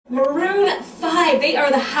Maroon 5, they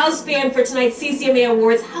are the house band for tonight's CCMA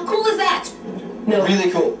Awards. How cool is that? No.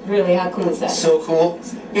 Really cool. Really, how cool is that? So cool.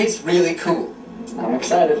 It's really cool. I'm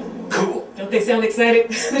excited. Cool. Don't they sound excited?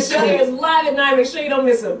 The show here is live at 9. Make sure you don't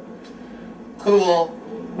miss them. Cool.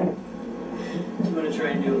 Do you want to try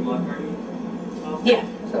and do a block party? Yeah.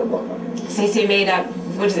 CCMA.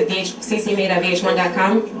 What is it?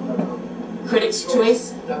 CCMA.vh1.com.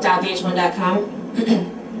 Criticschoice.vh1.com.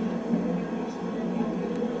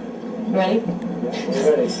 Ready?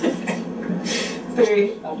 Ready.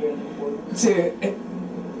 3, 2.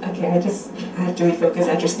 Okay, I have to refocus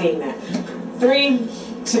after seeing that. 3,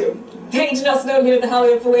 2. Hey, Janelle Snowden here at the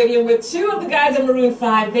Hollywood Palladium with two of the guys in Maroon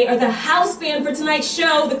 5. They are the house band for tonight's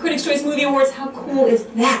show, the Critics' Choice Movie Awards. How cool is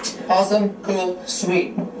that? Awesome, cool,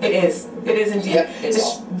 sweet. It is. It is indeed. Yep, it's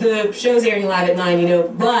awesome. The show's airing live at 9, you know,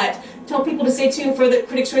 but tell people to stay tuned for the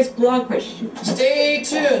Critics' Choice blog post. Stay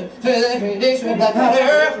tuned for the Critics' Choice blog post.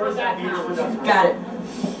 Got it.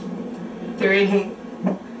 3,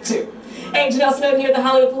 2. Hey, Janelle Snowden here at the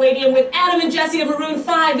Hollywood Palladium with Adam and Jesse of Maroon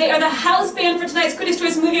 5. They are the house band for tonight's Critics'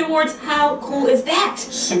 Choice Movie Awards. How cool is that?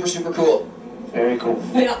 Super, super cool. Very cool.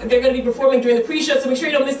 Now, they're going to be performing during the pre-show, so make sure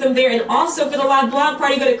you don't miss them there. And also for the live blog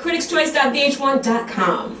party, go to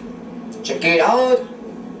criticschoice.vh1.com. Check it out.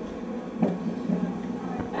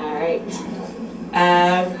 Alright.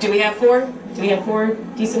 Do we have 4? Do we have 4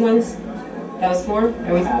 decent ones? That was 4?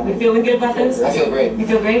 Are we feeling good about those? I feel great. You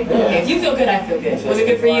feel great? Yeah. Okay, if you feel good, I feel good. Was it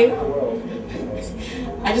good for you?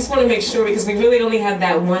 I just want to make sure, because we really only have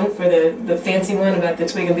that one for the fancy one about the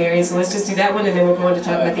twig and berries, so let's just do that one and then we're going to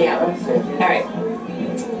talk about the album. Alright.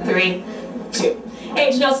 3, 2.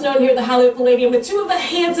 Hey, Janelle Snowden here at the Hollywood Palladium with two of the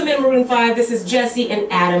handsome in Maroon 5. This is Jesse and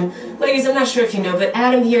Adam. Ladies, I'm not sure if you know, but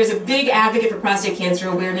Adam here is a big advocate for prostate cancer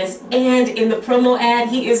awareness, and in the promo ad,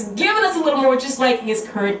 he is giving us a little more, just like his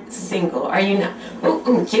current single. Are you not?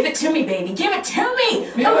 Oh, give it to me, baby. Give it to me!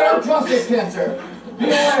 Beware of prostate cancer.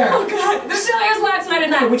 Beware. Oh, God. The show airs live tonight at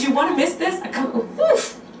 9. Would you want to miss this?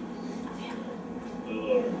 Oof.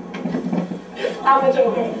 How much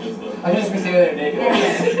over? I just be there naked.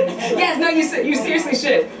 Yes, no, you seriously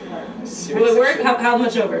should. Will it work? How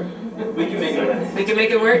much over? We can make it work. We can make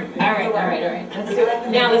it work? All right. Let's do it.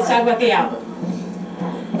 Now let's talk about the album.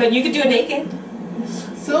 But you could do it naked.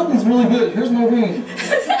 This album's really good. Here's my ring.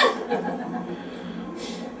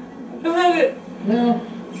 I love it. No.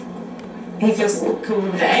 He feels cool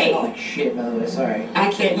today. Oh, like shit, by the way. Sorry. I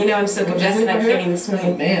can't, you know, I'm so congested I can't even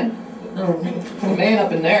swing. Man. Oh. Man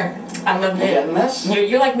up in there. I love that. Mess.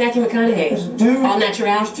 You're like Matthew McConaughey. Dude. All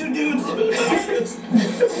natural. 2 dudes.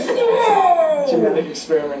 Genetic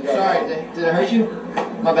experiment. Sorry, did I hurt you?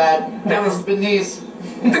 My bad. That was Beneath.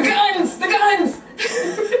 the guns!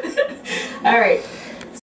 All right.